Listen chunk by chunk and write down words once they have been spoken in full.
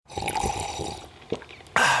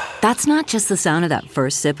That's not just the sound of that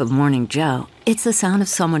first sip of Morning Joe. It's the sound of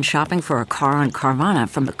someone shopping for a car on Carvana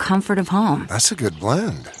from the comfort of home. That's a good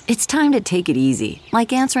blend. It's time to take it easy,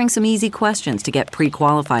 like answering some easy questions to get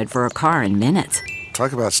pre-qualified for a car in minutes.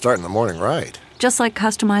 Talk about starting the morning right. Just like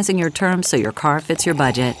customizing your terms so your car fits your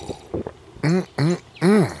budget.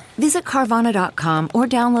 Visit Carvana.com or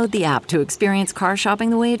download the app to experience car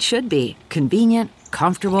shopping the way it should be. Convenient,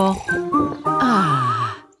 comfortable. Ah.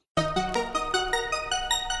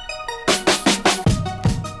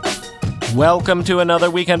 Welcome to another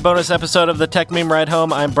weekend bonus episode of the Tech Meme Ride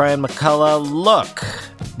Home. I'm Brian McCullough. Look,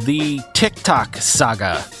 the TikTok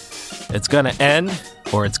saga. It's going to end,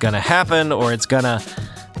 or it's going to happen, or it's going to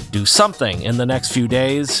do something in the next few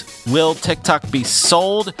days. Will TikTok be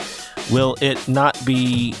sold? Will it not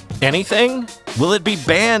be anything? Will it be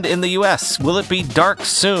banned in the US? Will it be dark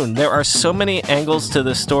soon? There are so many angles to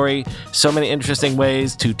this story, so many interesting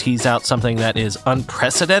ways to tease out something that is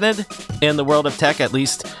unprecedented in the world of tech, at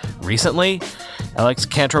least recently. Alex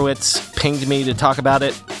Kantrowitz pinged me to talk about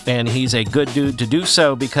it, and he's a good dude to do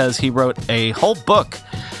so because he wrote a whole book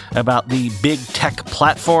about the big tech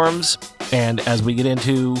platforms. And as we get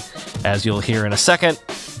into, as you'll hear in a second,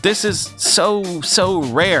 this is so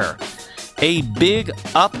rare. A big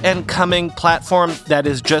up-and-coming platform that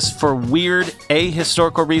is just for weird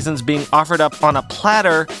ahistorical reasons being offered up on a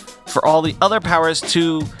platter for all the other powers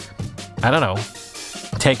to, I don't know,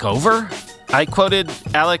 take over? I quoted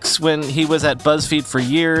Alex when he was at BuzzFeed for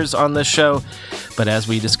years on this show, but as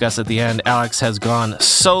we discuss at the end, Alex has gone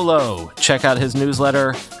solo. Check out his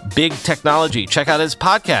newsletter, Big Technology. Check out his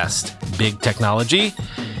podcast, Big Technology.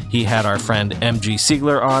 He had our friend MG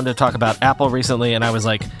Siegler on to talk about Apple recently, and I was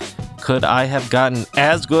like, could I have gotten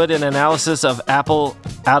as good an analysis of Apple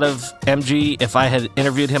out of MG if I had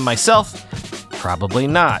interviewed him myself? Probably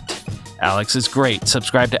not. Alex is great.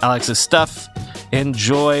 Subscribe to Alex's stuff.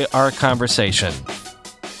 Enjoy our conversation.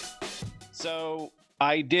 So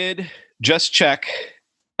I did just check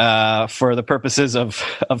for the purposes of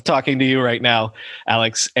talking to you right now,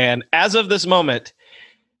 Alex. And as of this moment,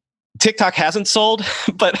 TikTok hasn't sold,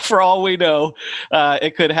 but for all we know,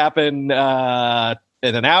 it could happen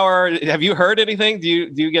in an hour. Have you heard anything? Do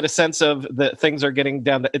you get a sense of that things are getting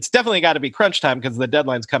down? It's definitely got to be crunch time because the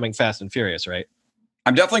deadline's coming fast and furious, right?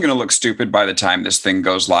 I'm definitely going to look stupid by the time this thing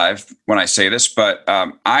goes live when I say this, but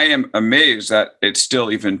I am amazed that it's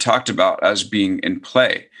still even talked about as being in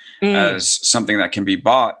play, as something that can be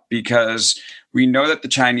bought, because we know that the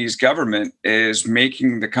Chinese government is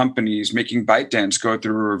making the companies, making ByteDance go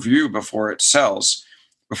through a review before it sells,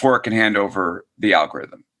 before it can hand over the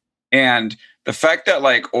algorithm. And the fact that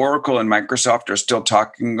like Oracle and Microsoft are still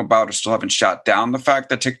talking about or still haven't shot down the fact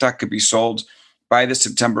that TikTok could be sold by the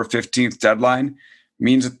September 15th deadline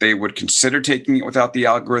means that they would consider taking it without the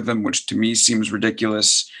algorithm, which to me seems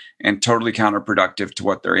ridiculous and totally counterproductive to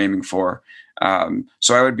what they're aiming for.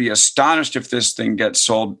 So I would be astonished if this thing gets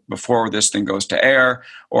sold before this thing goes to air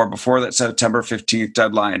or before that September 15th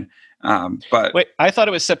deadline. But wait, I thought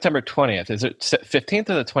it was September 20th. Is it 15th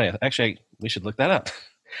or the 20th? Actually, we should look that up.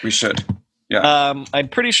 We should. Yeah. I'm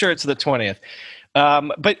pretty sure it's the 20th.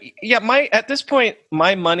 But yeah, at this point,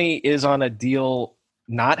 my money is on a deal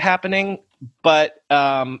not happening. But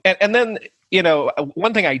and then, you know,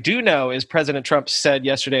 one thing I do know is President Trump said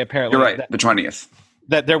yesterday, apparently, you're right, the 20th,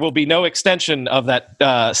 that there will be no extension of that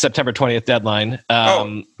September 20th deadline.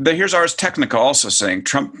 Here's Ars Technica also saying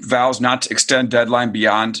Trump vows not to extend deadline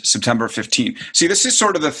beyond September 15th. See, this is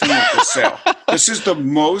sort of the thing with the sale. This is the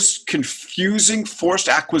most confusing forced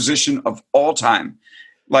acquisition of all time.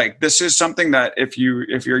 Like, this is something that if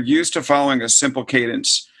you're used to following a simple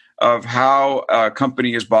cadence of how a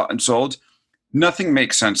company is bought and sold, nothing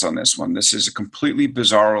makes sense on this one. This is a completely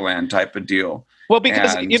bizarre land type of deal. Well,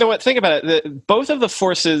 because you know what? Think about it. Both of the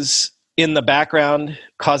forces in the background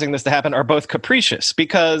causing this to happen are both capricious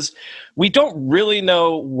because we don't really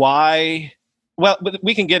know why. Well,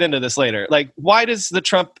 we can get into this later. Like, why does the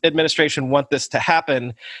Trump administration want this to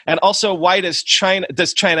happen? And also, why is China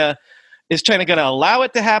going to allow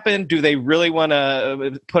it to happen? Do they really want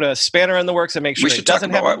to put a spanner in the works and make sure it doesn't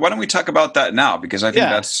happen? Why don't we talk about that now? Because I think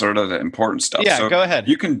that's sort of the important stuff. Yeah, so go ahead.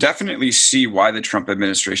 You can definitely see why the Trump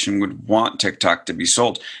administration would want TikTok to be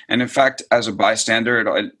sold. And in fact, as a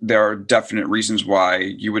bystander, there are definite reasons why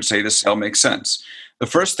you would say the sale makes sense. The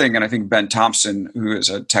first thing, and I think Ben Thompson, who is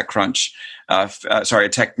a TechCrunch, a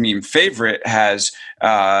Tech Meme favorite, has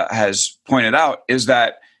pointed out, is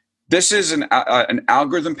that this is an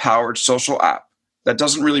algorithm-powered social app that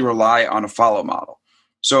doesn't really rely on a follow model.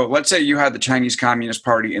 So let's say you had the Chinese Communist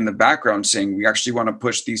Party in the background saying, we actually want to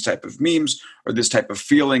push these type of memes or this type of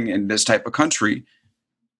feeling in this type of country.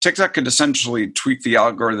 TikTok could essentially tweak the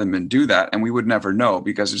algorithm and do that, and we would never know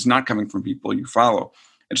because it's not coming from people you follow.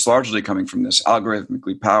 It's largely coming from this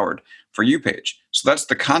algorithmically powered For You page. So that's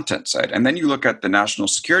the content side. And then you look at the national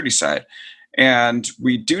security side, and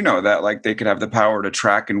we do know that like they could have the power to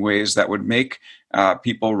track in ways that would make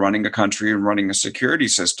people running a country and running a security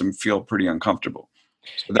system feel pretty uncomfortable.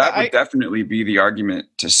 So that would definitely be the argument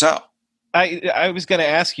to sell. I was going to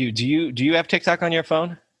ask you, do you have TikTok on your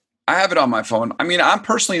phone? I have it on my phone. I mean, I'm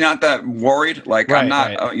personally not that worried. Like, right, I'm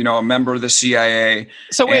not, a member of the CIA.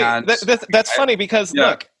 So wait, that's funny because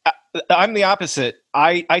look, I'm the opposite.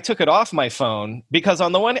 I took it off my phone because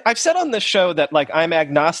on the one, I've said on this show that like I'm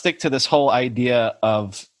agnostic to this whole idea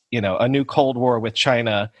of, a new Cold War with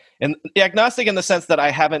China, and agnostic in the sense that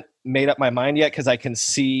I haven't made up my mind yet because I can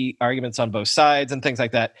see arguments on both sides and things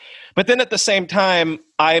like that. But then at the same time,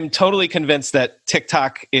 I'm totally convinced that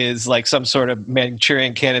TikTok is like some sort of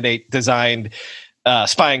Manchurian Candidate designed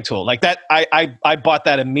spying tool. Like that, I bought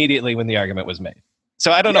that immediately when the argument was made.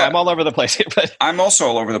 So I don't know. I'm all over the place here, but I'm also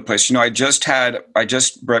all over the place. I just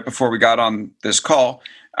right before we got on this call,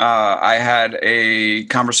 I had a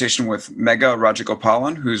conversation with Megha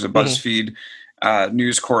Rajagopalan, who's a BuzzFeed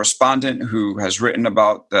news correspondent who has written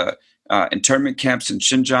about the internment camps in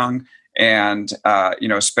Xinjiang and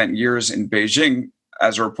spent years in Beijing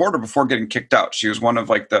as a reporter before getting kicked out. She was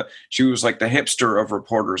the hipster of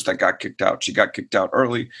reporters that got kicked out. She got kicked out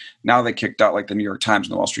early. Now they kicked out like the New York Times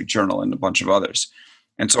and the Wall Street Journal and a bunch of others.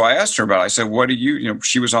 And so I asked her about it. I said, what do you,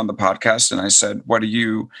 she was on the podcast, and I said, what do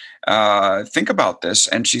you think about this?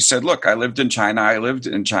 And she said, look, I lived in China. I lived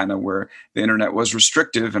in China where the internet was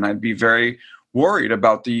restrictive, and I'd be very worried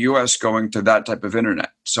about the U.S. going to that type of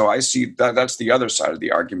internet. So I see that's the other side of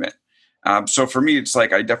the argument. So for me, it's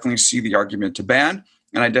like I definitely see the argument to ban,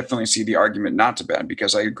 and I definitely see the argument not to ban,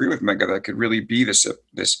 because I agree with Megha that could really be this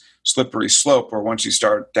slippery slope where once you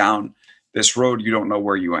start down this road, you don't know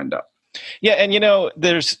where you end up. Yeah, and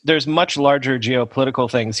there's much larger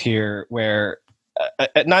geopolitical things here where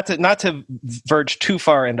not to verge too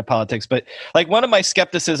far into politics, but like one of my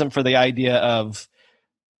skepticism for the idea of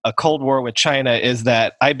a Cold War with China is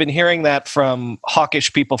that I've been hearing that from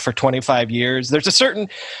hawkish people for 25 years. There's a certain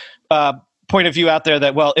point of view out there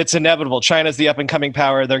that, well, it's inevitable. China's the up-and-coming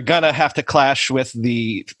power. They're going to have to clash with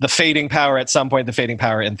the fading power at some point, the fading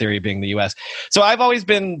power in theory being the U.S. So I've always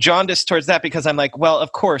been jaundiced towards that because I'm like, well,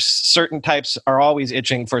 of course, certain types are always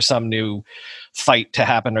itching for some new fight to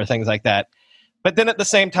happen or things like that. But then at the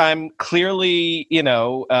same time, clearly,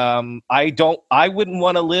 I wouldn't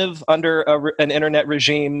want to live under an internet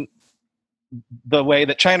regime the way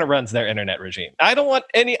that China runs their internet regime. I don't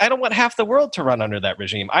want half the world to run under that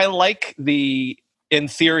regime. I like the, in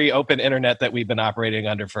theory, open internet that we've been operating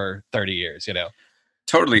under for 30 years,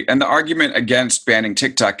 Totally. And the argument against banning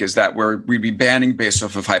TikTok is that we'd be banning based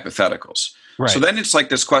off of hypotheticals. Right. So then it's like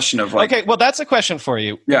this question of like... Okay, well, that's a question for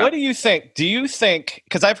you. Yeah. What do you think? Do you think,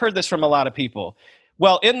 because I've heard this from a lot of people,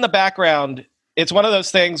 well, in the background, it's one of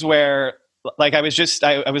those things where, like I was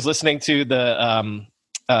listening to the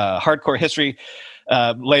Hardcore History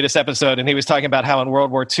latest episode, and he was talking about how in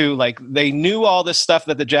World War II, like they knew all this stuff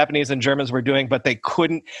that the Japanese and Germans were doing, but they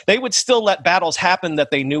would still let battles happen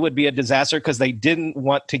that they knew would be a disaster because they didn't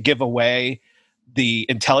want to give away the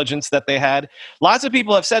intelligence that they had. Lots of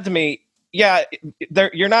people have said to me, yeah,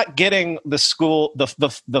 you're not getting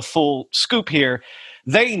the full scoop here.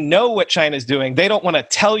 They know what China's doing. They don't want to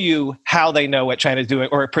tell you how they know what China's doing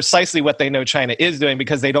or precisely what they know China is doing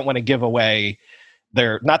because they don't want to give away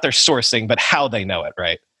not their sourcing, but how they know it,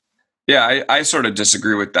 right? Yeah, I sort of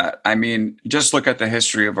disagree with that. I mean, just look at the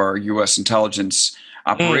history of our U.S. intelligence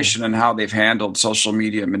operation and how they've handled social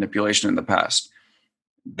media manipulation in the past.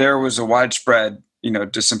 There was a widespread,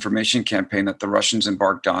 disinformation campaign that the Russians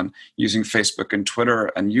embarked on using Facebook and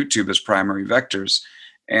Twitter and YouTube as primary vectors.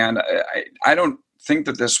 And I don't think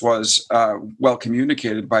that this was well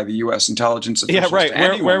communicated by the U.S. intelligence officials. Yeah,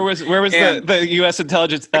 right. Where was the U.S.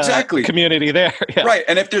 intelligence community there? Yeah. Right.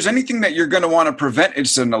 And if there's anything that you're going to want to prevent,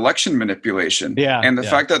 it's an election manipulation. Yeah. And the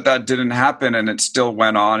fact that didn't happen and it still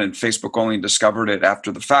went on, and Facebook only discovered it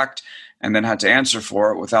after the fact and then had to answer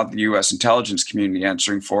for it without the U.S. intelligence community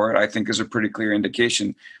answering for it, I think is a pretty clear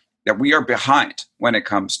indication that we are behind when it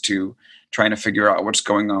comes to trying to figure out what's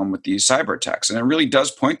going on with these cyber attacks. And it really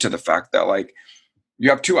does point to the fact that, like,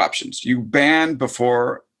 you have two options. You ban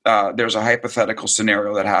before there's a hypothetical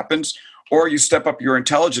scenario that happens, or you step up your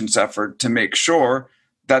intelligence effort to make sure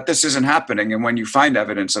that this isn't happening. And when you find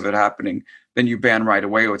evidence of it happening, then you ban right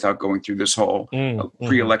away without going through this whole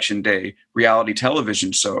pre-election day reality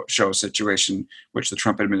television show situation, which the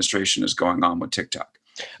Trump administration is going on with TikTok.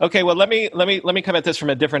 Okay, well, let me come at this from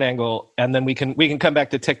a different angle, and then we can come back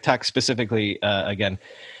to TikTok specifically again.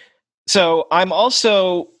 So I'm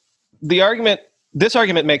also the argument. This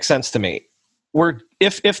argument makes sense to me.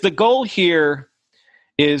 If the goal here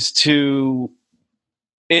is to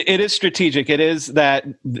it is strategic. It is that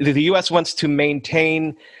the U.S. wants to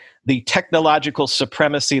maintain the technological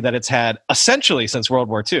supremacy that it's had essentially since World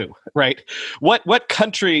War II, right? What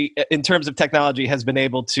country in terms of technology has been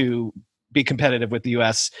able to be competitive with the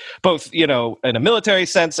US, both, in a military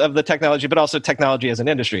sense of the technology, but also technology as an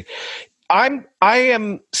industry? I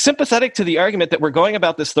am sympathetic to the argument that we're going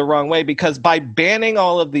about this the wrong way, because by banning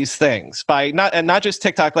all of these things, not just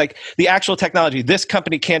TikTok, like the actual technology, this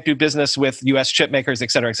company can't do business with US chip makers,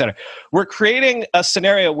 et cetera, we're creating a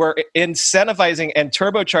scenario where incentivizing and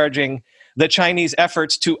turbocharging the Chinese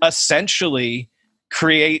efforts to essentially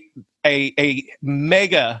create a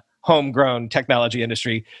mega homegrown technology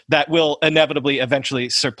industry that will inevitably eventually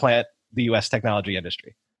supplant the US technology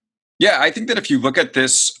industry. Yeah, I think that if you look at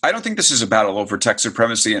this, I don't think this is a battle over tech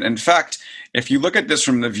supremacy. And in fact, if you look at this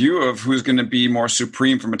from the view of who's going to be more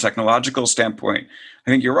supreme from a technological standpoint, I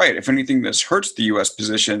think you're right. If anything, this hurts the U.S.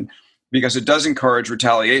 position because it does encourage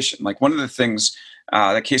retaliation. Like one of the things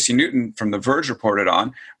that Casey Newton from The Verge reported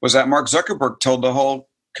on was that Mark Zuckerberg told the whole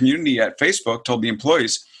community at Facebook, told the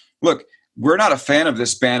employees, look, we're not a fan of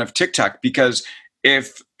this ban of TikTok, because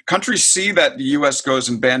if countries see that the U.S. goes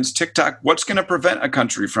and bans TikTok, what's going to prevent a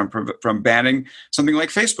country from banning something like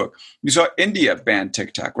Facebook? You saw India ban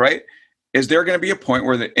TikTok, right? Is there going to be a point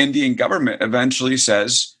where the Indian government eventually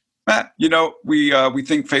says, we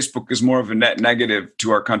think Facebook is more of a net negative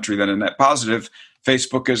to our country than a net positive.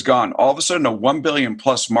 Facebook is gone. All of a sudden, a 1 billion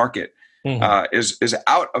plus market is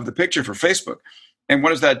out of the picture for Facebook. And what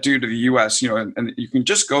does that do to the U.S.? And you can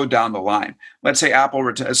just go down the line. Let's say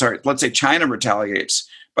let's say China retaliates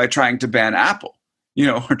by trying to ban Apple,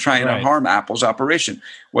 or trying to harm Apple's operation.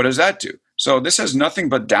 What does that do? So this has nothing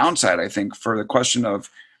but downside, I think, for the question of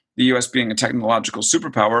the U.S. being a technological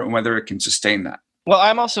superpower and whether it can sustain that. Well,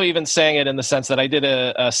 I'm also even saying it in the sense that I did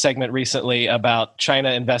a segment recently about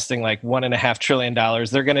China investing like $1.5 trillion.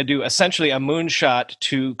 They're going to do essentially a moonshot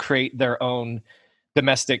to create their own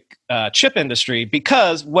domestic chip industry,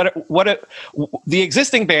 because the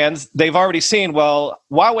existing bans, they've already seen, well,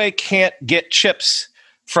 Huawei can't get chips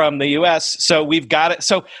from the US, so we've got it.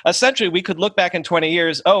 So essentially we could look back in 20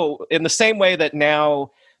 years, in the same way that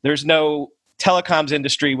now there's no telecoms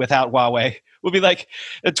industry without Huawei. We'll be like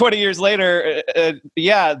 20 years later,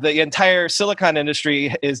 the entire silicon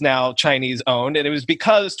industry is now Chinese owned. And it was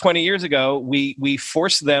because 20 years ago, we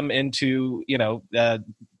forced them into,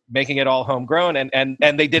 making it all homegrown, and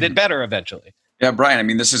they did it better eventually. Yeah, Brian, I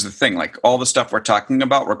mean, this is the thing. Like, all the stuff we're talking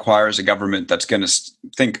about requires a government that's going to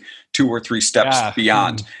think 2 or 3 steps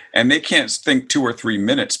beyond. And they can't think 2 or 3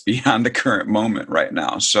 minutes beyond the current moment right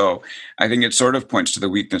now. So I think it sort of points to the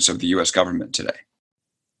weakness of the U.S. government today.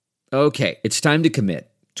 Okay, it's time to commit.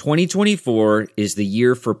 2024 is the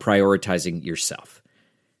year for prioritizing yourself.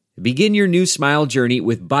 Begin your new smile journey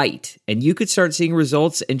with Byte, and you could start seeing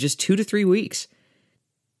results in just 2 to 3 weeks.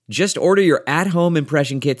 Just order your at-home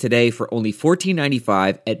impression kit today for only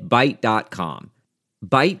 $14.95 at Byte.com.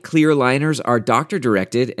 Byte clear liners are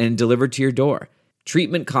doctor-directed and delivered to your door.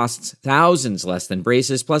 Treatment costs thousands less than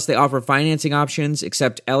braces, plus they offer financing options,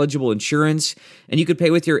 accept eligible insurance, and you could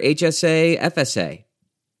pay with your HSA, FSA.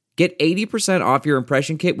 Get 80% off your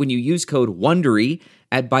impression kit when you use code WONDERY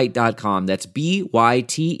at Byte.com. That's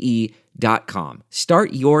BYTE.com.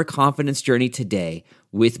 Start your confidence journey today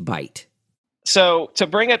with Byte. So to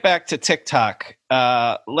bring it back to TikTok,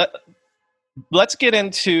 let's get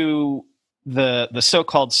into the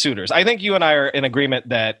so-called suitors. I think you and I are in agreement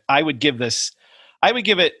that I would give it a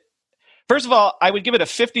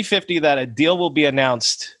 50-50 that a deal will be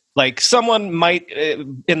announced. Like, someone might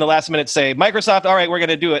in the last minute say, Microsoft, all right, we're going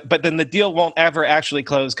to do it. But then the deal won't ever actually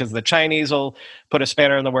close because the Chinese will put a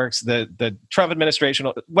spanner in the works. The Trump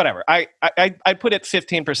administration, whatever. I put it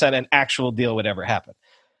 15% an actual deal would ever happen.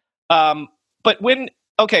 But when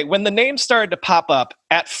the names started to pop up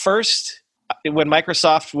at first, when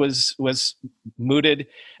Microsoft was mooted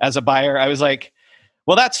as a buyer, I was like,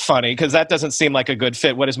 well, that's funny because that doesn't seem like a good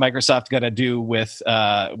fit. What is Microsoft going to do with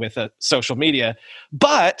social media?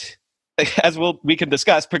 But as we can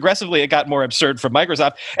discuss, progressively it got more absurd for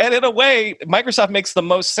Microsoft. And in a way, Microsoft makes the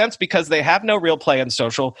most sense because they have no real play in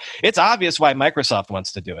social. It's obvious why Microsoft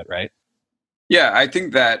wants to do it, right? Yeah, I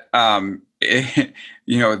think that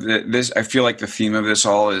this. I feel like the theme of this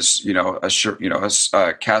all is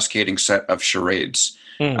a cascading set of charades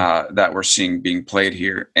that we're seeing being played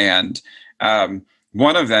here, and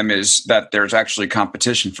one of them is that there's actually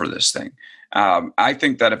competition for this thing. I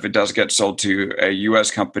think that if it does get sold to a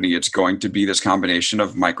U.S. company, it's going to be this combination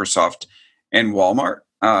of Microsoft and Walmart.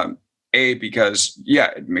 Because,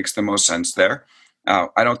 it makes the most sense there.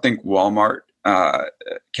 I don't think Walmart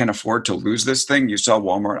can afford to lose this thing. You saw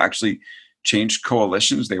Walmart actually change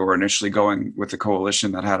coalitions. They were initially going with a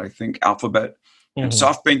coalition that had, I think, Alphabet and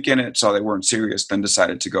SoftBank in it. So they weren't serious, then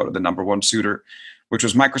decided to go to the number one suitor, which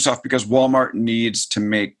was Microsoft, because Walmart needs to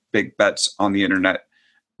make big bets on the internet.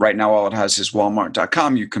 Right now, all it has is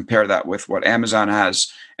Walmart.com. You compare that with what Amazon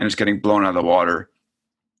has, and it's getting blown out of the water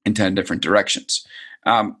in 10 different directions.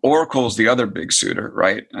 Oracle's the other big suitor,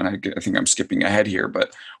 right? And I think I'm skipping ahead here,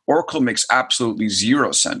 but Oracle makes absolutely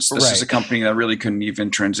zero sense. This is a company that really couldn't even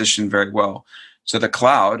transition very well to the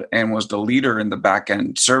cloud and was the leader in the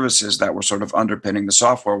back-end services that were sort of underpinning the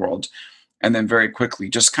software world. And then very quickly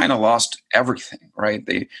just kind of lost everything, right?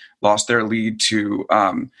 They lost their lead to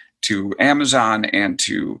Amazon and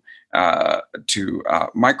to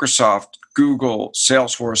Microsoft, Google,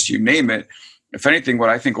 Salesforce, you name it. If anything, what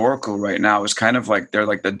I think Oracle right now is kind of like they're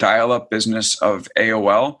like the dial-up business of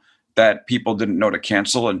AOL that people didn't know to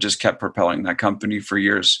cancel and just kept propelling that company for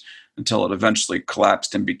years until it eventually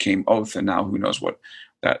collapsed and became Oath. And now who knows what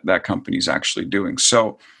that company's actually doing.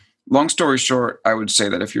 So long story short, I would say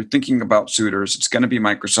that if you're thinking about suitors, it's going to be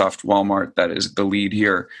Microsoft, Walmart that is the lead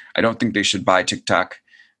here. I don't think they should buy TikTok,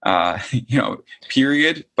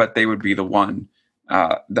 period, but they would be the one.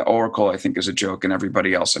 The Oracle, I think, is a joke, and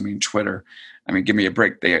everybody else, Twitter, give me a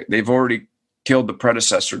break. They've already killed the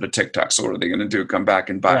predecessor to TikTok, so what are they going to do? Come back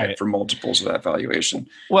and buy it for multiples of that valuation?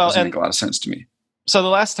 Well, doesn't make a lot of sense to me. So the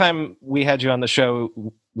last time we had you on the show,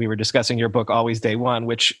 we were discussing your book, Always Day One,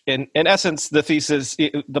 which in essence, the thesis,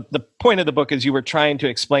 the point of the book is you were trying to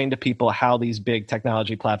explain to people how these big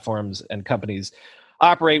technology platforms and companies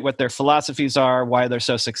operate, what their philosophies are, why they're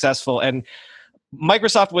so successful. And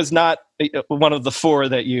Microsoft was not one of the four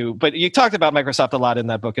but you talked about Microsoft a lot in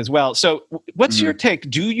that book as well. So what's your take?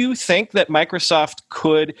 Do you think that Microsoft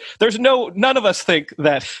could, none of us think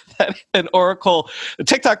that an Oracle,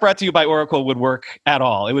 TikTok brought to you by Oracle would work at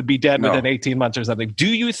all. It would be dead within 18 months or something. Do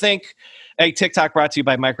you think a TikTok brought to you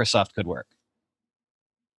by Microsoft could work?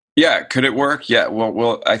 Yeah. Could it work? Yeah.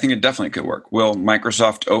 Well, I think it definitely could work. Will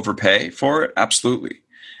Microsoft overpay for it? Absolutely.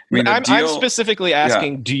 I'm specifically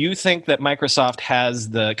asking, do you think that Microsoft has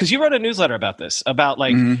because you wrote a newsletter about this, about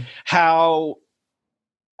how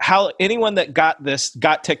anyone that got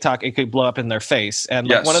TikTok, it could blow up in their face. And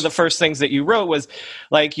one of the first things that you wrote was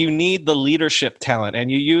you need the leadership talent,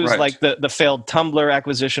 and you use the failed Tumblr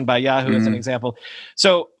acquisition by Yahoo as an example.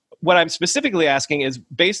 So what I'm specifically asking is,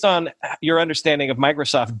 based on your understanding of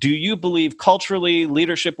Microsoft, do you believe culturally,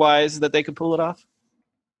 leadership wise, that they could pull it off?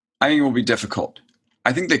 I think it will be difficult.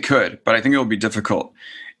 I think they could, but I think it will be difficult.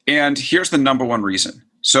 And here's the number one reason.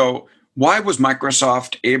 So why was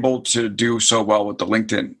Microsoft able to do so well with the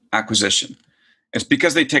LinkedIn acquisition? It's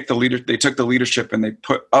because they took the leadership and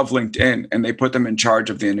of LinkedIn, and they put them in charge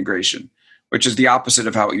of the integration, which is the opposite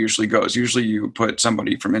of how it usually goes. Usually you put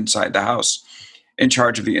somebody from inside the house in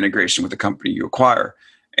charge of the integration with the company you acquire.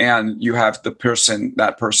 And you have that person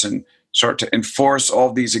start to enforce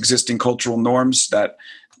all these existing cultural norms that,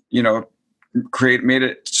 made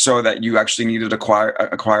it so that you actually needed to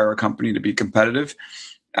acquire a company to be competitive.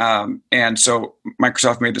 And so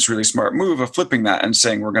Microsoft made this really smart move of flipping that and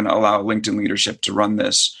saying, we're going to allow LinkedIn leadership to run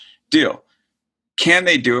this deal. Can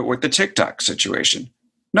they do it with the TikTok situation?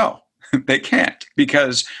 No, they can't,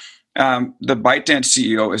 because the ByteDance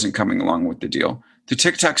CEO isn't coming along with the deal. The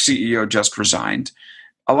TikTok CEO just resigned.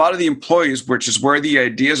 A lot of the employees, which is where the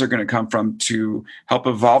ideas are going to come from to help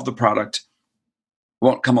evolve the product,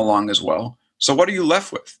 won't come along as well. So what are you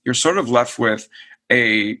left with? You're sort of left with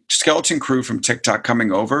a skeleton crew from TikTok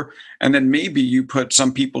coming over, and then maybe you put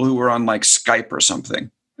some people who are on Skype or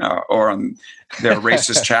something, or on their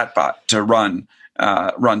racist chatbot to run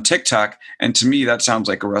TikTok. And to me, that sounds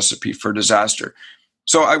like a recipe for disaster.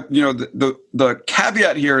 So the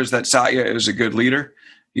caveat here is that Satya is a good leader.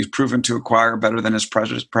 He's proven to acquire better than his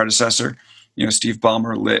predecessor. Steve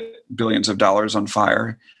Ballmer lit billions of dollars on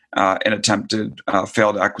fire in attempted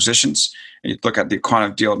failed acquisitions. And you look at the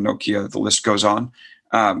Quantum deal, Nokia, the list goes on.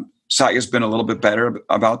 Satya's been a little bit better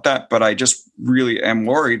about that, but I just really am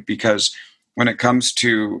worried, because when it comes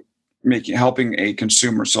to helping a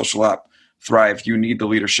consumer social app thrive, you need the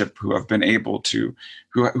leadership who have been able to,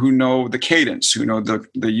 who know the cadence, who know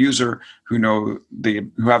the user, who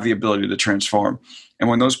have the ability to transform. And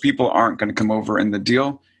when those people aren't going to come over in the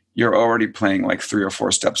deal, you're already playing 3 or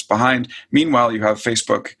 4 steps behind. Meanwhile, you have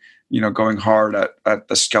Facebook, going hard at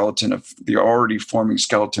the skeleton of the already forming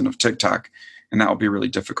skeleton of TikTok, and that will be really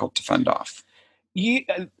difficult to fend off.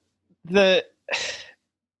 the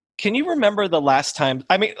can you remember the last time?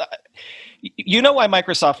 I mean, you know why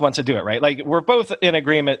Microsoft wants to do it, right? Like, we're both in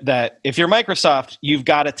agreement that if you're Microsoft, you've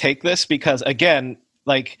got to take this because, again,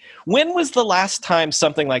 like, when was the last time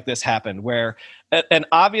something like this happened where an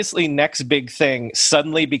obviously next big thing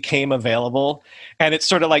suddenly became available and it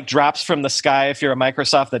sort of like drops from the sky if you're a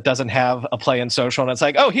Microsoft that doesn't have a play in social, and it's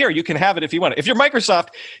like, oh, here, you can have it if you want it. If you're Microsoft,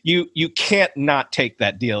 you can't not take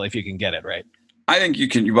that deal if you can get it, right? I think you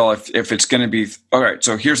can. Well, if it's going to be all right.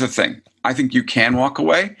 So here's the thing. I think you can walk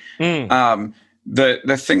away.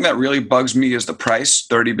 The thing that really bugs me is the price,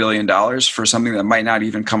 $30 billion for something that might not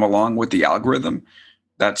even come along with the algorithm.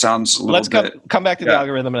 That sounds a little bit. Let's come back to the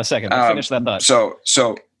algorithm in a second. Finish that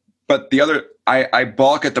thought. But the other, I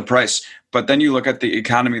balk at the price. But then you look at the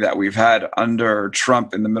economy that we've had under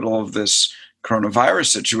Trump in the middle of this coronavirus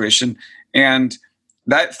situation, and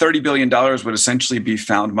that $30 billion would essentially be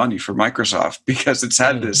found money for Microsoft because it's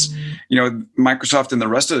had this, Microsoft and the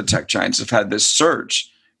rest of the tech giants have had this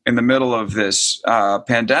surge in the middle of this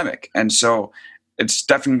pandemic. And so it's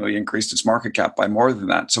definitely increased its market cap by more than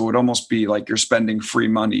that. So it would almost be like you're spending free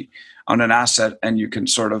money on an asset and you can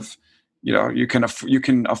sort of, you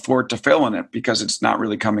can afford to fail in it because it's not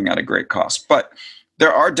really coming at a great cost. But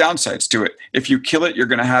there are downsides to it. If you kill it, you're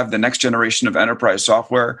going to have the next generation of enterprise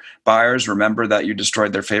software buyers remember that you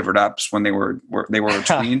destroyed their favorite apps when they were a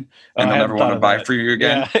tween, and they'll never want to buy for you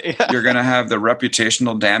again. Yeah. You're going to have the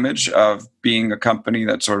reputational damage of being a company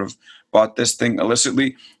that sort of bought this thing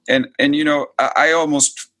illicitly. And I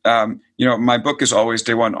almost my book is always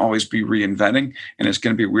day one, always be reinventing, and it's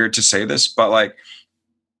going to be weird to say this, but like,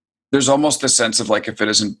 there's almost a sense of like, if it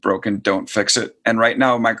isn't broken, don't fix it. And right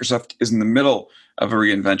now, Microsoft is in the middle of a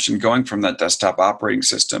reinvention, going from that desktop operating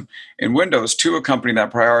system in Windows to a company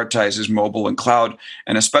that prioritizes mobile and cloud,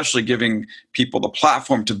 and especially giving people the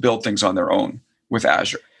platform to build things on their own with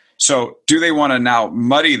Azure. So do they want to now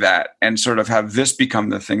muddy that and sort of have this become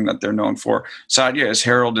the thing that they're known for? Satya is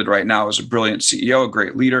heralded right now as a brilliant CEO, a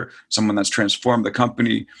great leader, someone that's transformed the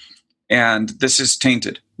company. And this is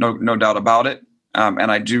tainted, no doubt about it.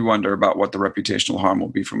 And I do wonder about what the reputational harm will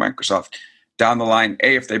be for Microsoft down the line.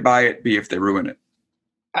 A, if they buy it. B, if they ruin it.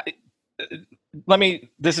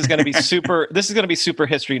 This is going to be super. This is going to be super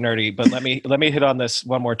history nerdy. But let me hit on this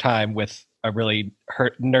one more time with a really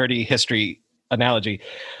nerdy history analogy.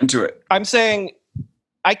 Into it. I'm saying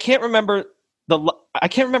I can't remember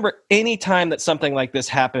any time that something like this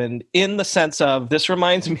happened. In the sense of, this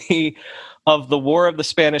reminds me of the War of the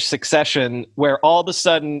Spanish Succession, where all of a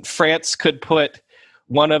sudden France could put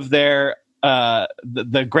one of their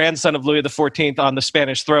the grandson of Louis XIV on the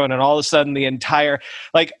Spanish throne, and all of a sudden the entire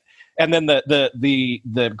and then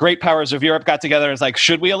the great powers of Europe got together and was like,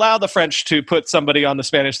 should we allow the French to put somebody on the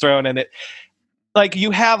Spanish throne? And it, like, you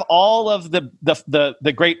have all of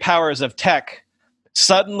the great powers of tech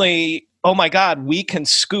suddenly, oh my God, we can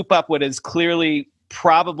scoop up what is clearly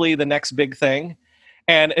probably the next big thing.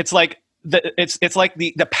 And it's like it's like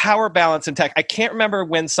the power balance in tech. I can't remember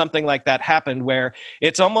when something like that happened, where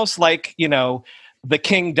it's almost like, the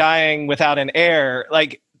king dying without an heir.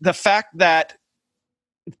 Like, the fact that,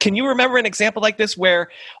 can you remember an example like this where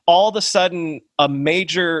all of a sudden a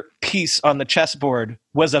major piece on the chessboard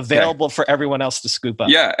was available for everyone else to scoop up?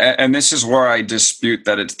 Yeah, and this is where I dispute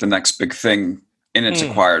that it's the next big thing in its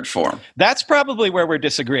acquired form. That's probably where we're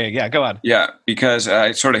disagreeing. Yeah, go on. Yeah, because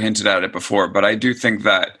I sort of hinted at it before, but I do think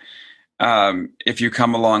that if you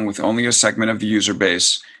come along with only a segment of the user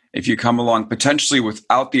base, if you come along potentially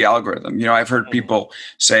without the algorithm, I've heard people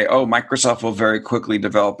say, oh, Microsoft will very quickly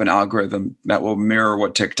develop an algorithm that will mirror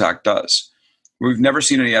what TikTok does. We've never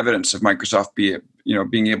seen any evidence of Microsoft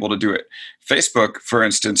being able to do it. Facebook, for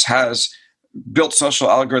instance, has built social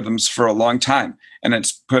algorithms for a long time, and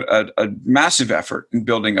it's put a massive effort in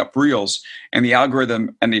building up Reels, and the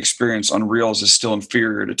algorithm and the experience on Reels is still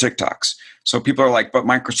inferior to TikTok's. So people are like, but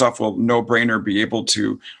Microsoft will no-brainer be able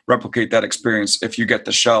to replicate that experience if you get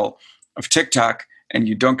the shell of TikTok and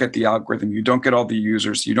you don't get the algorithm, you don't get all the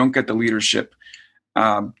users, you don't get the leadership.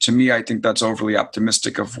 To me, I think that's overly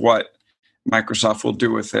optimistic of what Microsoft will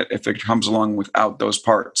do with it if it comes along without those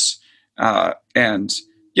parts. And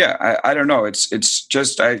yeah, I don't know. It's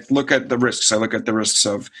just, I look at the risks. I look at the risks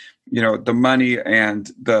of, the money and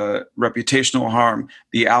the reputational harm,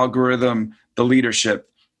 the algorithm, the leadership.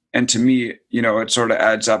 And to me, it sort of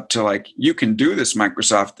adds up to like, you can do this,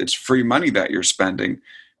 Microsoft. It's free money that you're spending.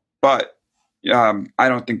 But I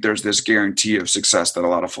don't think there's this guarantee of success that a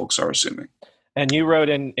lot of folks are assuming. And you wrote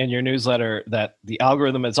in your newsletter that the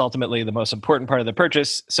algorithm is ultimately the most important part of the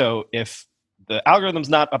purchase. So if the algorithm's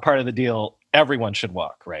not a part of the deal, everyone should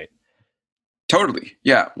walk, right? Totally.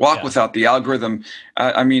 Yeah. Walk without the algorithm.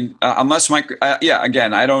 Unless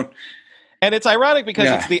again, I don't. And it's ironic because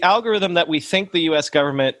it's the algorithm that we think the U.S.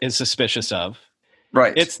 government is suspicious of.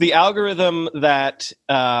 Right. It's the algorithm that,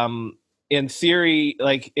 in theory,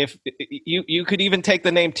 like if you could even take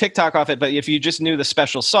the name TikTok off it, but if you just knew the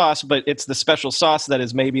special sauce, but it's the special sauce that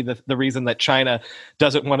is maybe the reason that China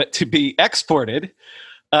doesn't want it to be exported.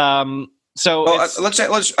 I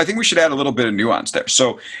think we should add a little bit of nuance there.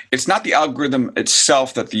 So it's not the algorithm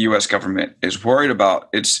itself that the U.S. government is worried about.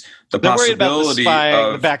 It's the possibility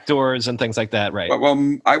of the backdoors and things like that, right?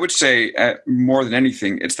 Well, I would say more than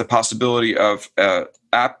anything, it's the possibility of an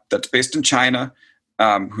app that's based in China,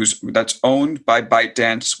 that's owned by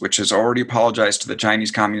ByteDance, which has already apologized to the Chinese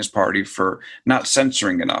Communist Party for not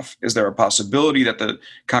censoring enough. Is there a possibility that the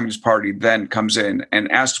Communist Party then comes in and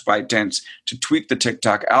asks ByteDance to tweak the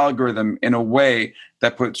TikTok algorithm in a way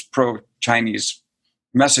that puts pro-Chinese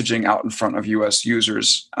messaging out in front of U.S.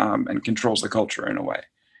 users and controls the culture in a way?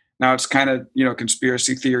 Now, it's kind of,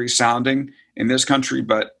 conspiracy theory sounding in this country,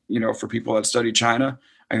 but, for people that study China,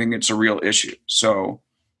 I think it's a real issue. So,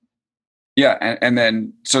 yeah, and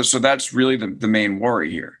then so that's really the main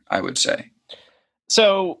worry here, I would say.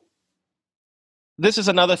 So this is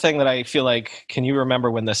another thing that I feel like, can you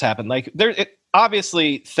remember when this happened? Like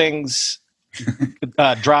obviously things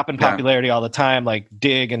drop in popularity all the time, like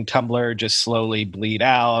Dig and Tumblr just slowly bleed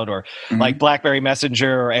out, or like BlackBerry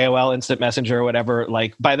Messenger or AOL Instant Messenger or whatever.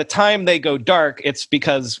 Like by the time they go dark, it's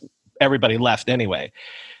because everybody left anyway.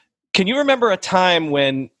 Can you remember a time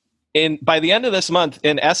when by the end of this month,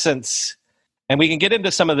 in essence, and we can get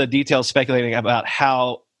into some of the details speculating about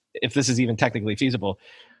if this is even technically feasible,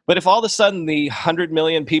 but if all of a sudden the 100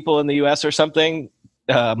 million people in the US or something,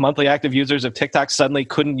 monthly active users of TikTok suddenly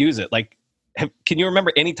couldn't use it, like, can you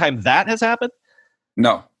remember any time that has happened?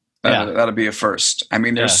 No, that'll be a first. I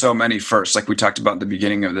mean, there's so many firsts, like we talked about at the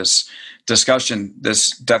beginning of this discussion.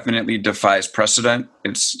 This definitely defies precedent.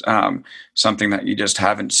 It's something that you just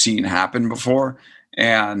haven't seen happen before.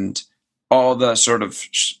 And all the sort of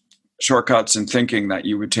shortcuts and thinking that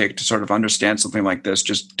you would take to sort of understand something like this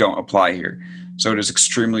just don't apply here. So it is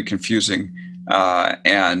extremely confusing.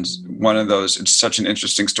 And one of those, it's such an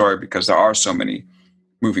interesting story because there are so many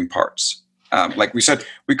moving parts. Like we said,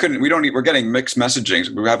 we're getting mixed messaging.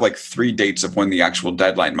 We have like 3 dates of when the actual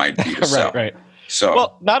deadline might be to sell. Right. So,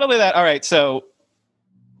 well, not only that, all right, so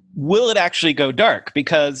will it actually go dark?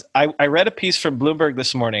 Because I read a piece from Bloomberg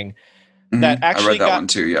this morning that actually I read that one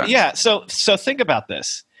too, yeah. Yeah, so think about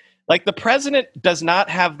this. Like, the president does not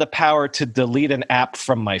have the power to delete an app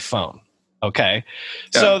from my phone. Okay.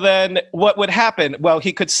 Yeah. So then what would happen? Well,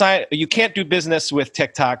 he could you can't do business with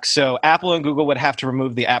TikTok. So Apple and Google would have to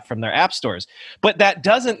remove the app from their app stores. But that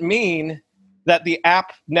doesn't mean that the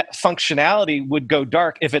app functionality would go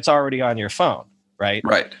dark if it's already on your phone. Right.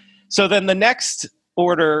 Right. So then the next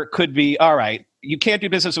order could be, all right, you can't do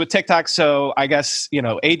business with TikTok. So I guess,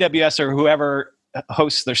 AWS or whoever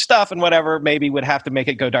hosts their stuff and whatever maybe would have to make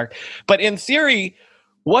it go dark. But in theory,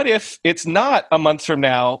 what if it's not a month from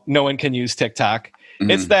now, no one can use TikTok?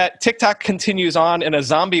 It's that TikTok continues on in a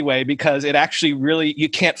zombie way because it actually really, you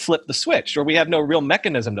can't flip the switch, or we have no real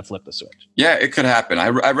mechanism to flip the switch. Yeah, it could happen. I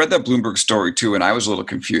read that Bloomberg story too, and I was a little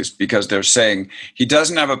confused because they're saying he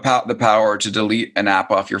doesn't have the power to delete an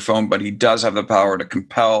app off your phone, but he does have the power to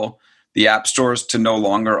compel the app stores to no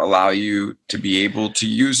longer allow you to be able to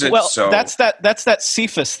use it. Well, so that's that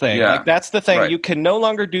CFIUS thing. Yeah, like that's the thing. right. You can no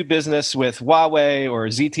longer do business with Huawei or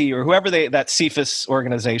ZTE or whoever that CFIUS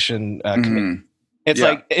organization. It's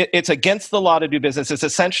like it's against the law to do business. It's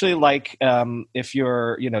essentially like if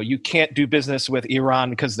you're, you can't do business with Iran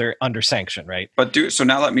because they're under sanction, right? But so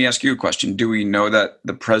now let me ask you a question. Do we know that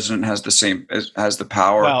the president has the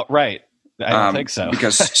power? Well, right. I don't think so.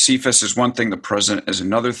 Because CFIUS is one thing, the president is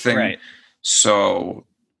another thing. Right. So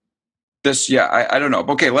this, I don't know.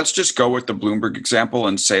 Okay, let's just go with the Bloomberg example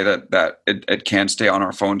and say that it can stay on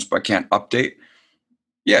our phones but can't update.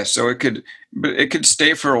 Yeah, so it could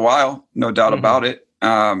stay for a while, no doubt about it.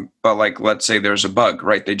 But like, let's say there's a bug,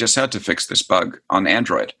 right? They just had to fix this bug on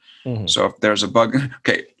Android. So if there's a bug,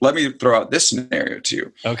 okay, let me throw out this scenario to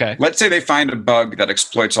you. Okay. Let's say they find a bug that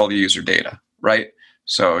exploits all the user data, right?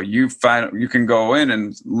 So you can go in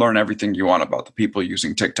and learn everything you want about the people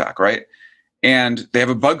using TikTok, right? And they have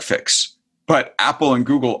a bug fix, but Apple and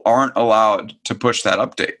Google aren't allowed to push that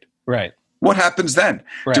update. Right. What happens then?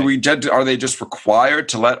 Right. Are they just required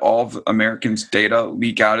to let all of Americans' data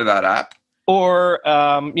leak out of that app? Or,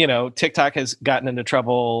 TikTok has gotten into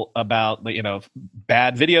trouble about,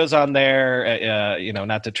 bad videos on there,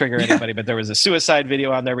 not to trigger anybody, but there was a suicide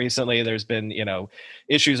video on there recently. There's been,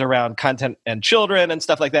 issues around content and children and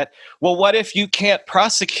stuff like that. Well, what if you can't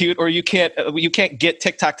prosecute or you can't get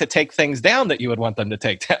TikTok to take things down that you would want them to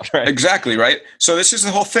take down, right? Exactly, right? So this is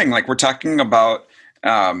the whole thing. Like, we're talking about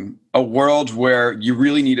a world where you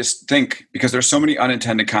really need to think, because there's so many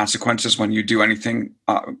unintended consequences when you do anything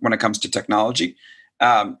when it comes to technology.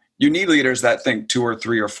 You need leaders that think 2 or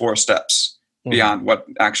 3 or 4 steps beyond what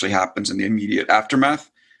actually happens in the immediate aftermath.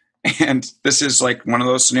 And this is like one of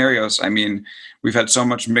those scenarios. I mean, we've had so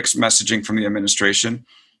much mixed messaging from the administration.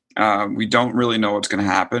 We don't really know what's going to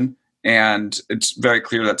happen. And it's very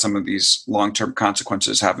clear that some of these long-term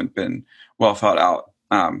consequences haven't been well thought out.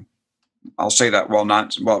 I'll say that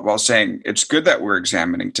while saying it's good that we're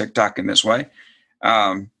examining TikTok in this way.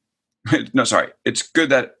 It's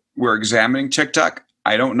good that we're examining TikTok.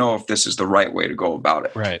 I don't know if this is the right way to go about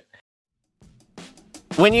it. Right.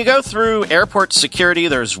 When you go through airport security,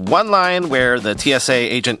 there's one line where the TSA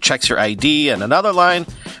agent checks your ID and another line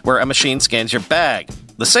where a machine scans your bag.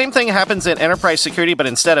 The same thing happens in enterprise security, but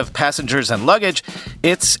instead of passengers and luggage,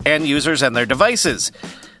 it's end users and their devices.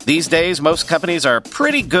 These days, most companies are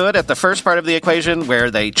pretty good at the first part of the equation where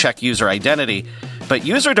they check user identity, but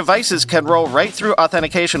user devices can roll right through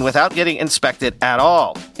authentication without getting inspected at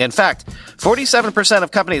all. In fact, 47% of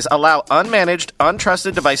companies allow unmanaged,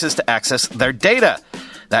 untrusted devices to access their data.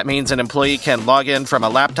 That means an employee can log in from a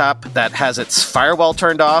laptop that has its firewall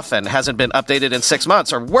turned off and hasn't been updated in 6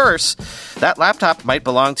 months, or worse, that laptop might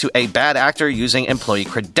belong to a bad actor using employee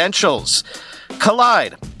credentials.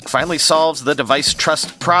 Collide finally solves the device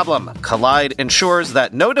trust problem. Collide ensures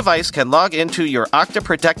that no device can log into your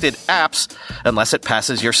Okta-protected apps unless it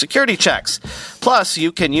passes your security checks. Plus,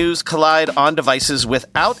 you can use Collide on devices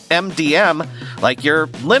without MDM, like your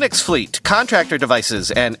Linux fleet, contractor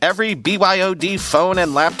devices, and every BYOD phone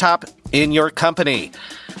and laptop in your company.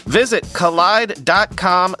 Visit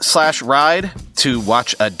collide.com/ride to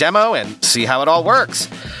watch a demo and see how it all works.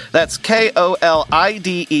 That's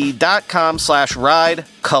KOLIDE.com/ride,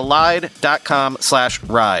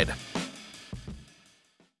 collide.com/ride.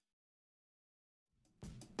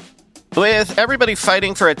 With everybody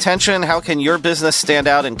fighting for attention, how can your business stand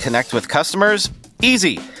out and connect with customers?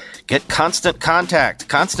 Easy. Get Constant Contact.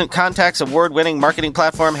 Constant Contact's award-winning marketing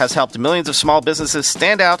platform has helped millions of small businesses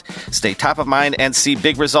stand out, stay top of mind, and see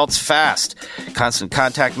big results fast. Constant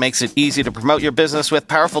Contact makes it easy to promote your business with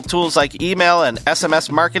powerful tools like email and SMS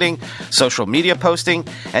marketing, social media posting,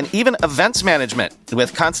 and even events management.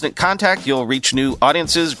 With Constant Contact, you'll reach new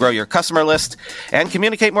audiences, grow your customer list, and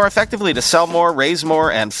communicate more effectively to sell more, raise more,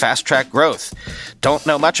 and fast-track growth. Don't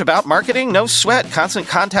know much about marketing? No sweat. Constant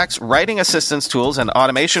Contact's writing assistance tools and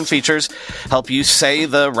automation features help you say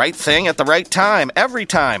the right thing at the right time, every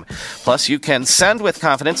time. Plus, you can send with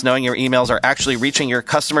confidence knowing your emails are actually reaching your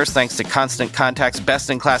customers thanks to Constant Contact's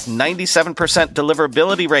best-in-class 97%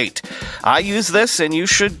 deliverability rate. I use this, and you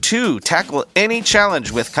should too. Tackle any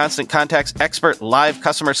challenge with Constant Contact's expert live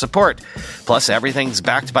customer support. Plus, everything's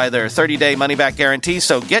backed by their 30-day money-back guarantee,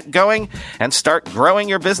 so get going and start growing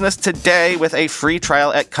your business today with a free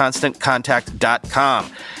trial at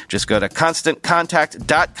ConstantContact.com. Just go to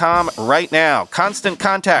ConstantContact.com right now. Constant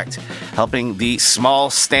Contact, helping the small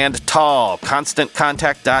stand tall.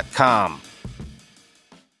 ConstantContact.com.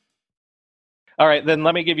 All right, then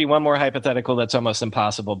let me give you one more hypothetical that's almost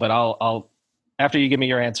impossible, but I'll after you give me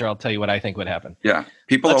your answer, I'll tell you what I think would happen. Yeah,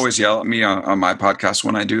 people always yell at me on my podcast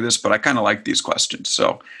when I do this, but I kind of like these questions,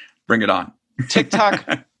 so bring it on.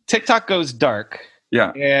 TikTok goes dark.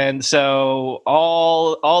 Yeah. And so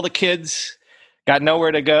all the kids got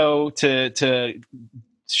nowhere to go to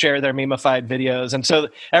share their memeified videos. And so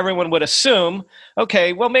everyone would assume,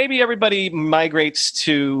 okay, well, maybe everybody migrates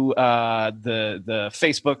to the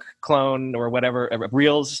Facebook clone or whatever,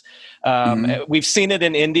 Reels. We've seen it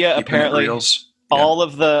in India, apparently. Reels. All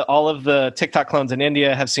of the TikTok clones in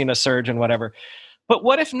India have seen a surge and whatever. But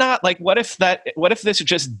what if not? Like, what if this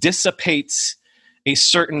just dissipates a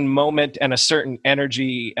certain moment and a certain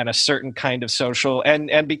energy and a certain kind of social and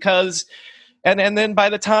then by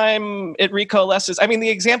the time it recoalesces, I mean, the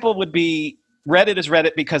example would be Reddit is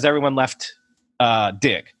Reddit because everyone left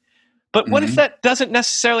Dig. But what if that doesn't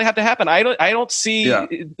necessarily have to happen? I don't see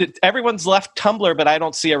everyone's left Tumblr, but I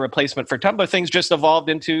don't see a replacement for Tumblr. Things just evolved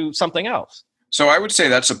into something else. So I would say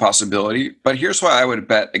that's a possibility, but here's why I would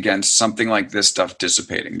bet against something like this stuff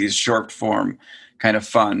dissipating. These short form kind of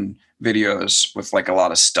fun videos with like a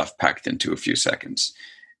lot of stuff packed into a few seconds.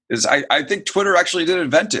 I think Twitter actually did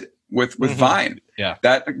invent it with Vine. Yeah.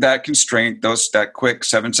 That constraint, that quick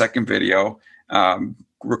 7-second video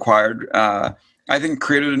required, I think,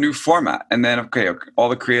 created a new format. And then, all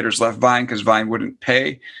the creators left Vine because Vine wouldn't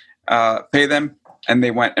pay them. And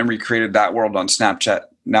they went and recreated that world on Snapchat.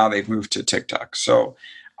 Now they've moved to TikTok. So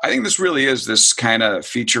I think this really is this kind of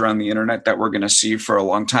feature on the internet that we're going to see for a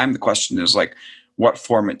long time. The question is like what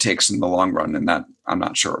form it takes in the long run. And that I'm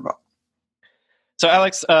not sure about. So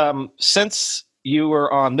Alex, since you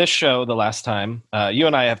were on this show the last time, you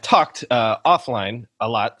and I have talked offline a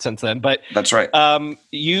lot since then, but that's right.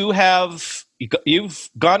 You've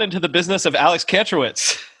gone into the business of Alex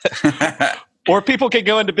Kantrowitz. Or people can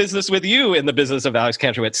go into business with you in the business of Alex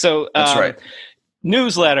Kantrowitz. So that's right.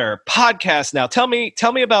 Newsletter, podcast now. Tell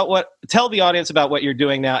the audience about what you're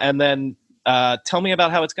doing now, and then tell me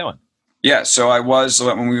about how it's going. Yeah, so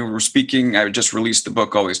when we were speaking, I just released the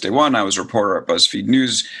book Always Day One. I was a reporter at BuzzFeed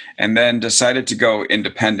News and then decided to go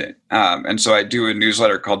independent. And so I do a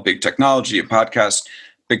newsletter called Big Technology,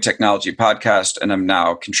 Big Technology Podcast, and I'm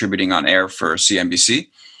now contributing on air for CNBC.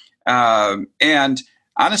 And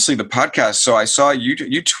honestly, the podcast, so I saw you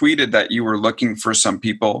tweeted that you were looking for some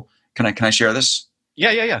people. Can I share this?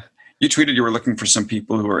 Yeah. You tweeted you were looking for some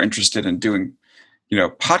people who were interested in doing,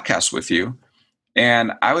 podcasts with you.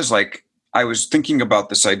 And I was thinking about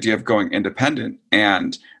this idea of going independent.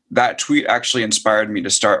 And that tweet actually inspired me to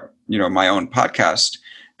start, my own podcast.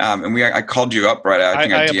 And I called you up, right? I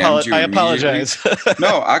think I DM'd you. I apologize.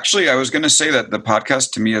 No, actually, I was going to say that the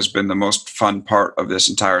podcast to me has been the most fun part of this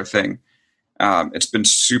entire thing. It's been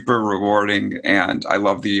super rewarding, and I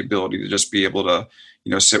love the ability to just be able to,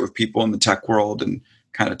 sit with people in the tech world and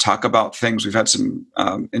kind of talk about things. We've had some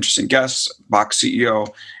interesting guests. Box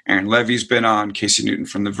CEO Aaron Levy's been on. Casey Newton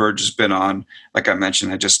from The Verge has been on. Like I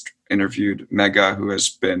mentioned, I just interviewed Mega, who has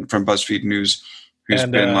been from BuzzFeed News, who's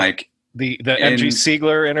been the MG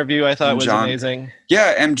Siegler interview. I thought was amazing.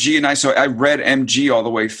 Yeah, MG, and I read MG all the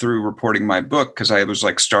way through reporting my book because I was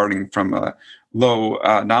starting from a low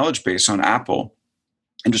knowledge base on Apple.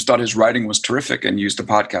 And just thought his writing was terrific and used the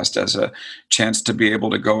podcast as a chance to be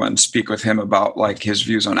able to go and speak with him about his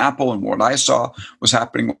views on Apple and what I saw was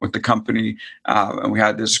happening with the company. And we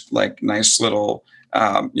had this nice little,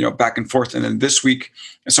 back and forth. And then this week,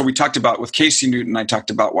 so we talked about with Casey Newton, I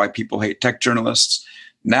talked about why people hate tech journalists.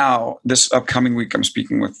 Now, this upcoming week, I'm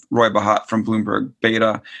speaking with Roy Bahat from Bloomberg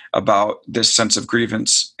Beta about this sense of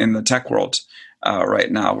grievance in the tech world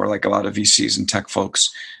right now, where a lot of VCs and tech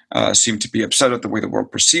folks seem to be upset at the way the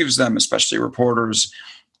world perceives them, especially reporters.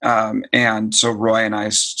 And so Roy and I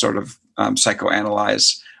sort of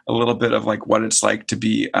psychoanalyze a little bit of what it's like to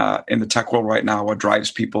be in the tech world right now, what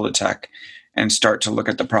drives people to tech, and start to look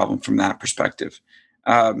at the problem from that perspective.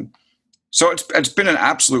 So it's been an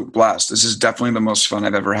absolute blast. This is definitely the most fun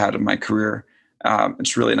I've ever had in my career.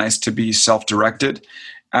 It's really nice to be self-directed.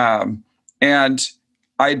 And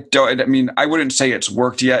I wouldn't say it's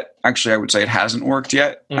worked yet. Actually, I would say it hasn't worked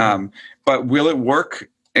yet. Mm-hmm. But will it work?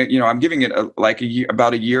 I'm giving it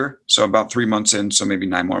about a year. So about 3 months in, so maybe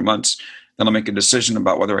 9 more months. Then I'll make a decision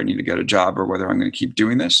about whether I need to get a job or whether I'm going to keep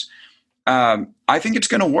doing this. I think it's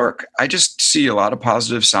going to work. I just see a lot of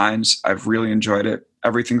positive signs. I've really enjoyed it.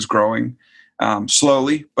 Everything's growing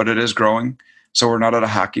slowly, but it is growing. So we're not at a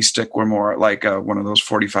hockey stick. We're more like one of those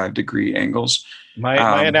 45-degree angles.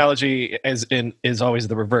 My analogy is always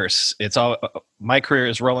the reverse. It's all my career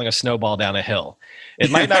is rolling a snowball down a hill. It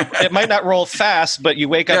might not roll fast, but you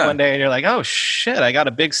wake up one day and you're like, oh shit, I got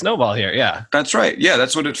a big snowball here. Yeah, that's right. Yeah,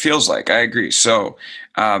 that's what it feels like. I agree. So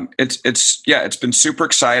it's been super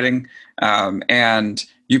exciting, and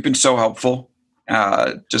you've been so helpful.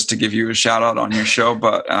 Just to give you a shout out on your show,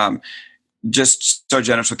 but just so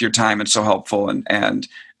generous with your time and so helpful. And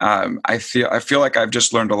I feel like I've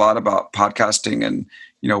just learned a lot about podcasting and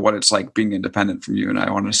what it's like being independent from you. And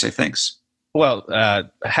I wanted to say thanks. Well,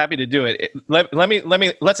 happy to do it.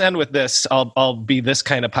 Let's end with this. I'll be this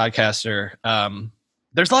kind of podcaster.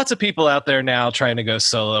 There's lots of people out there now trying to go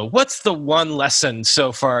solo. What's the one lesson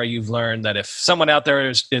so far you've learned that if someone out there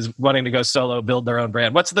is wanting to go solo, build their own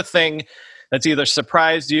brand, what's the thing that's either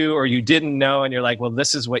surprised you or you didn't know and you're like, well,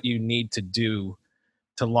 this is what you need to do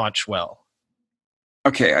to launch well?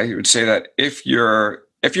 Okay, I would say that if you're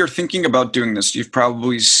thinking about doing this, you've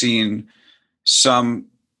probably seen some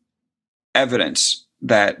evidence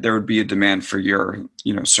that there would be a demand for your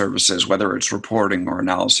services, whether it's reporting or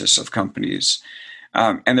analysis of companies.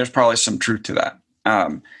 And there's probably some truth to that.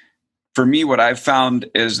 For me, what I've found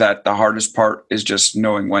is that the hardest part is just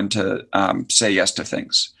knowing when to say yes to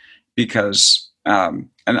things. Because, and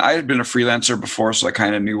I had been a freelancer before, so I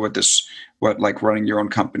kind of knew what running your own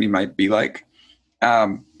company might be like.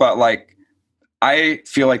 But I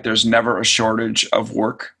feel like there's never a shortage of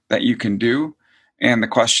work that you can do. And the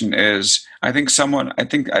question is, I think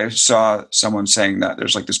I saw someone saying that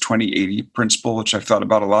there's like this 20-80 principle, which I've thought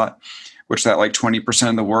about a lot, which that like 20%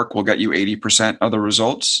 of the work will get you 80% of the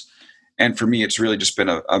results. And for me, it's really just been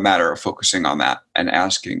a matter of focusing on that and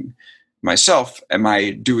asking myself, am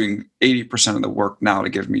I doing 80% of the work now to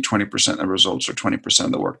give me 20% of the results, or 20%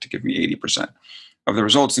 of the work to give me 80% of the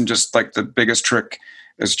results? And just like the biggest trick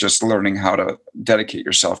is just learning how to dedicate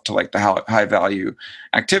yourself to like the high value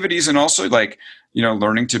activities, and also like,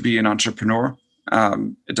 learning to be an entrepreneur.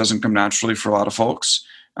 It doesn't come naturally for a lot of folks.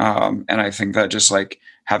 And I think that just like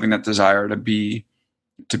having that desire to be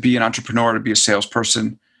an entrepreneur, to be a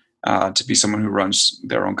salesperson, to be someone who runs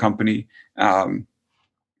their own company,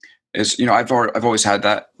 is, I've always had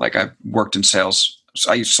that. Like, I've worked in sales.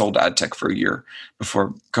 So I sold ad tech for a year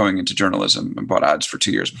before going into journalism, and bought ads for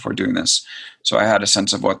 2 years before doing this. So I had a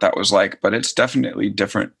sense of what that was like, but it's definitely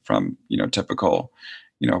different from, typical,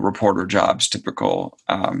 reporter jobs, typical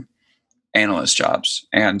analyst jobs.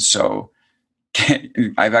 And so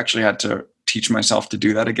I've actually had to teach myself to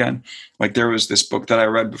do that again. Like, there was this book that I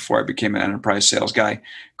read before I became an enterprise sales guy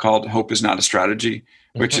called Hope Is Not a Strategy,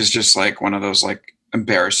 which is just like one of those like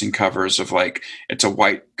embarrassing covers of like, it's a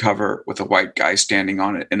white cover with a white guy standing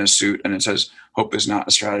on it in a suit, and it says hope is not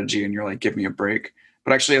a strategy, and you're like, give me a break.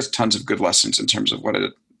 But actually has tons of good lessons in terms of what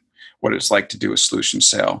it's like to do a solution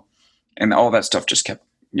sale, and all that stuff just kept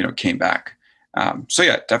came back. So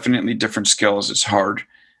yeah, definitely different skills. It's hard.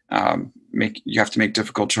 You have to make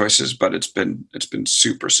difficult choices, but it's been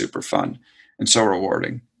super, super fun and so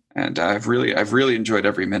rewarding, and I've really enjoyed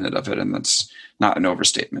every minute of it, and that's not an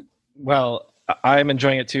overstatement. Well, I'm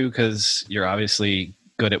enjoying it too, because you're obviously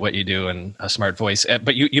good at what you do and a smart voice.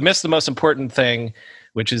 But you missed the most important thing,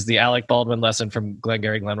 which is the Alec Baldwin lesson from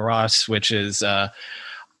Glengarry Glen Ross, which is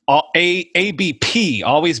ABP,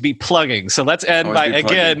 always be plugging. So let's end always by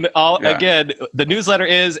again, the newsletter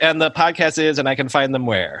is, and the podcast is, and I can find them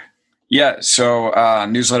where? Yeah. So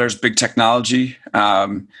newsletter is Big Technology,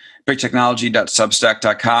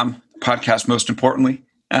 bigtechnology.substack.com. Podcast, most importantly,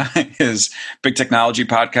 is Big Technology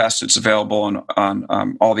Podcast. It's available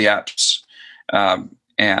on all the apps,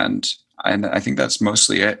 and I think that's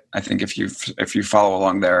mostly it. I think if you follow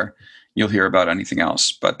along there, you'll hear about anything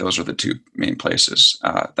else. But those are the two main places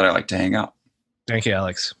that I like to hang out. Thank you,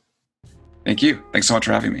 Alex. Thank you. Thanks so much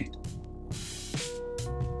for having me.